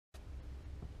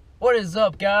What is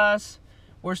up, guys?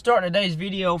 We're starting today's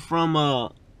video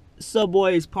from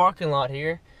Subway's parking lot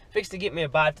here. Fixed to get me a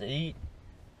bite to eat.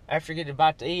 After getting a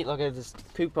bite to eat, look at this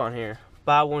coupon here.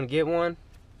 Buy one, get one.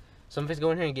 So I'm fixed to go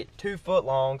in here and get 2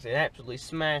 footlongs and absolutely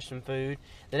smash some food.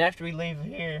 Then after we leave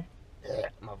here,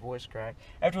 my voice cracked.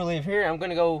 After we leave here, I'm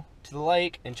gonna go to the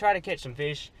lake and try to catch some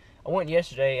fish. I went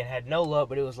yesterday and had no luck,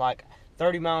 but it was like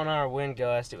 30-mile-an-hour wind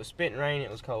gust. It was spitting rain, it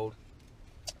was cold.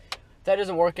 If that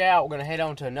doesn't work out, we're gonna head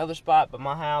on to another spot by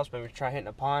my house, maybe try hitting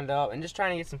a pond up and just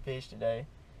trying to get some fish today.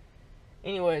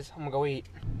 Anyways, I'm gonna go eat.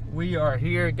 We are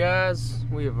here, guys.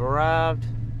 We have arrived.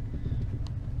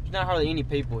 There's not hardly any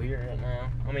people here right now.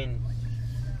 I mean,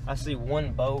 I see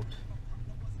one boat.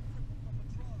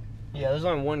 Yeah, there's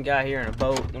only one guy here in a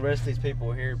boat. The rest of these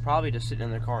people are here probably just sitting in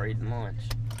their car eating lunch.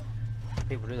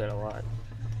 People do that a lot.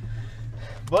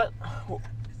 But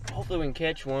hopefully we can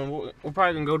catch one. We're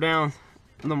probably gonna go down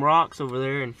them rocks over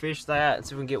there and fish that and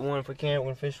see if we can get one. If we can't, we're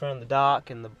gonna fish around the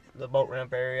dock and the boat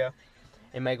ramp area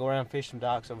and may go around and fish some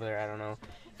docks over there. I don't know.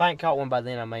 If I ain't caught one by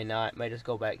then, I may not. May just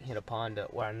go back and hit a pond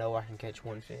up where I know I can catch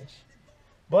one fish.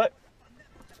 But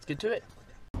let's get to it.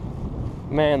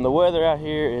 Man, the weather out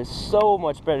here is so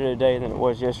much better today than it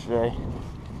was yesterday.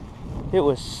 It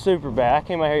was super bad. I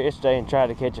came out here yesterday and tried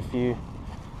to catch a few.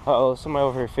 Uh-oh, somebody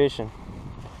over here fishing.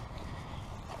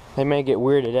 They may get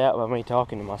weirded out by me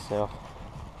talking to myself.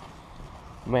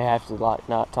 May have to like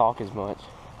not talk as much.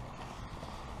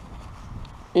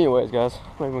 Anyways, guys,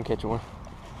 maybe we can catch one.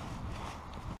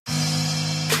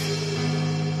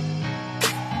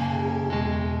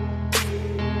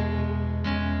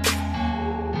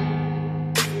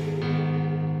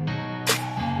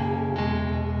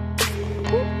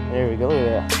 There we go, look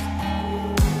at that.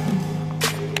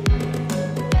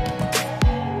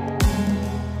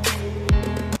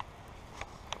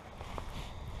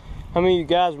 How many of you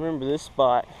guys remember this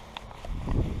spot?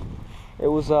 It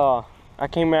was, I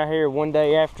came out here one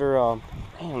day after,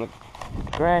 man, the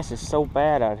grass is so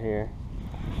bad out here.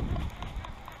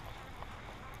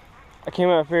 I came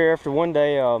out here after one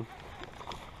day,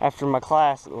 after my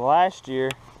class last year,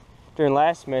 during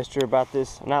last semester, about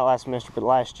this, not last semester, but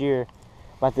last year,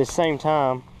 about this same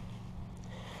time,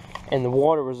 and the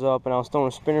water was up, and I was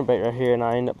throwing a spinnerbait right here, and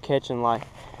I ended up catching, like,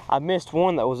 I missed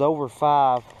one that was over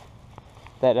 5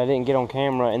 that I didn't get on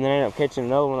camera, and then I ended up catching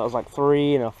another one that was like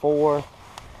 3 and a 4,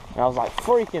 and I was like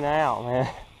freaking out,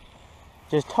 man.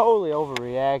 Just totally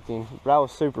overreacting, but I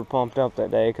was super pumped up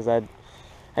that day because I'd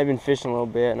been fishing a little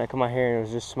bit, and I come out here and it was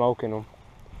just smoking them.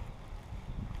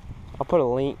 I'll put a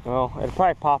link, well, it's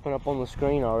probably popping up on the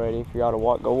screen already for y'all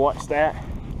to go watch that.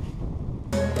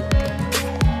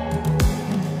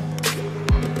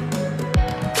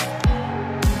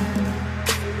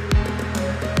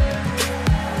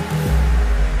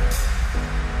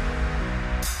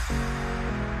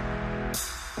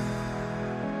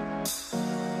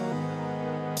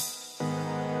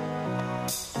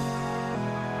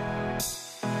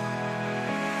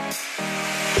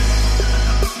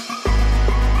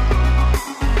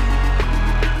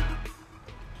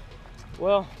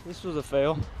 Well, this was a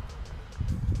fail.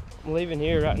 I'm leaving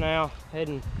here right now,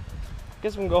 heading,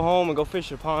 guess I'm gonna go home and go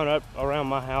fish a pond up around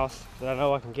my house that I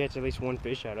know I can catch at least one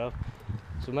fish out of.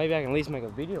 So maybe I can at least make a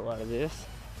video out of this.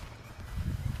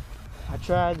 I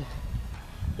tried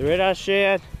the red-eye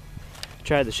shad,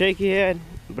 tried the shaky head,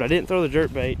 but I didn't throw the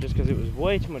jerk bait just because it was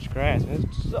way too much grass. And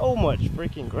there's so much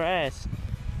freaking grass,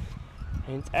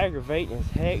 and it's aggravating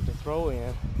as heck to throw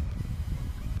in.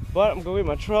 But I'm gonna get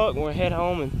my truck, we're gonna head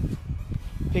home and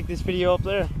pick this video up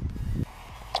there.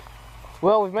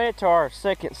 Well, we've made it to our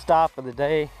second stop of the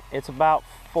day. It's about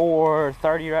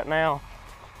 4:30 right now,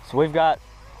 so we've got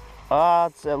we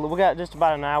got just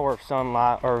about an hour of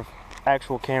sunlight or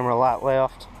actual camera light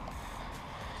left.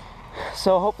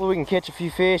 So hopefully we can catch a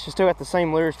few fish. I still got the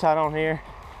same lures tied on here.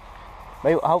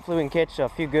 Maybe, hopefully we can catch a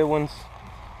few good ones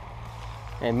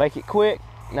and make it quick.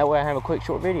 That way I have a quick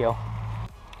short video.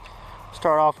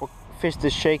 Start off, we'll fish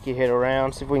this shaky head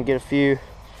around, see if we can get a few.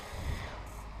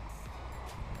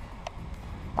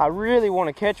 I really want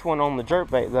to catch one on the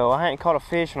jerkbait though. I hadn't caught a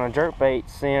fish on a jerkbait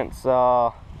since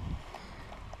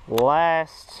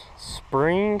last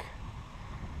spring,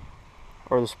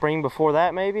 or the spring before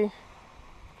that maybe.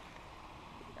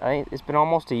 It's been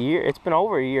almost a year. It's been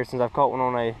over a year since I've caught one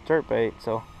on a jerkbait,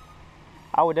 so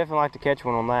I would definitely like to catch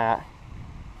one on that.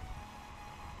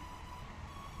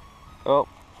 Oh,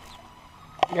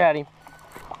 got him.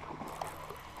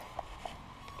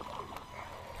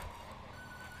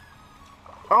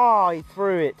 Oh, he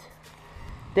threw it.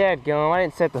 Dadgum, I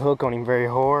didn't set the hook on him very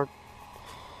hard.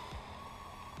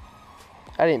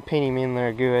 I didn't pin him in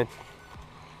there good.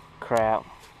 Crap.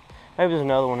 Maybe there's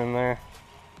another one in there.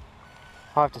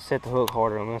 I'll have to set the hook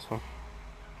harder on this one.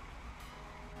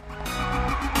 Oh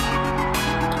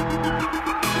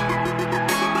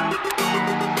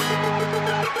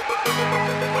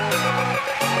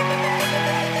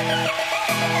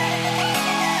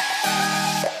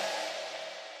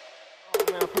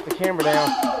man, I put the camera down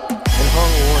and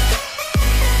hung one.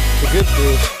 It's a good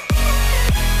fish.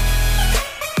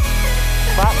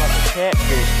 Fight like a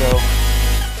catfish though.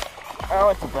 Oh,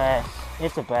 it's a bass.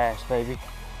 It's a bass, baby.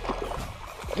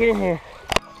 Get in here.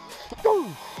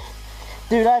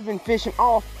 Dude, I've been fishing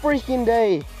all freaking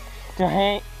day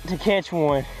to catch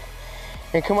one.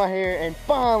 And come out here and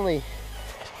finally,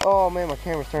 oh man, my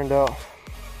camera's turned off.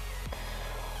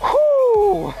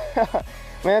 Whoo! Man,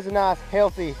 that's a nice,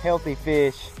 healthy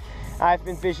fish. I've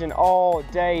been fishing all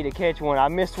day to catch one. I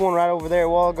missed one right over there a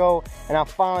while ago, and I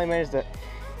finally managed to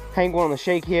hang one on the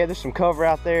shake head. There's some cover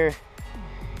out there,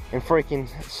 and freaking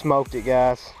smoked it,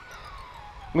 guys.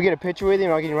 Let me get a picture with you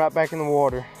and I'll get you right back in the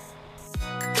water.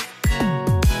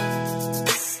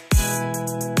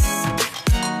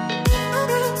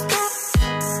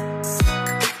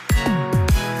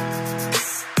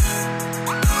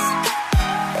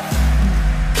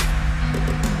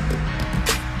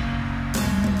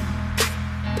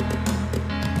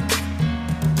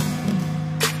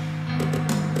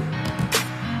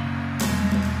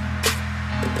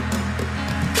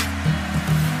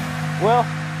 Well,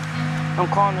 I'm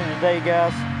calling it a day,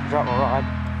 guys. Drop my rod.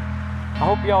 I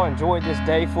hope y'all enjoyed this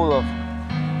day full of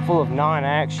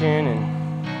non-action and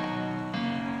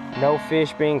no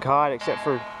fish being caught except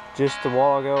for just a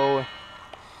while ago,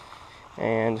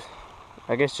 and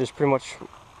I guess just pretty much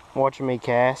watching me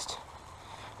cast.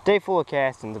 Day full of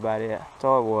casting's about it. That's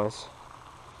all it was.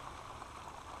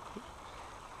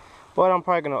 But I'm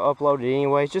probably gonna upload it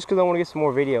anyways, just because I want to get some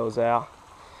more videos out.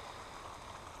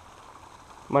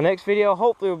 My next video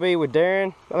hopefully will be with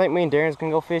Darren. I think me and Darren's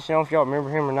gonna go fishing. I don't know if y'all remember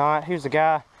him or not. He was the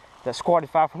guy that squatted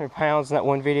 500 pounds in that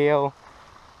one video.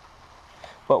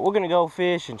 But we're gonna go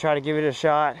fish and try to give it a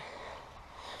shot.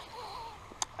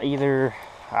 Either,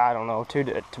 I don't know,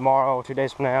 tomorrow, 2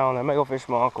 days from now, and then I may go fish with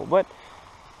my uncle. But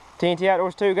TNT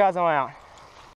Outdoors 2, guys, I'm out.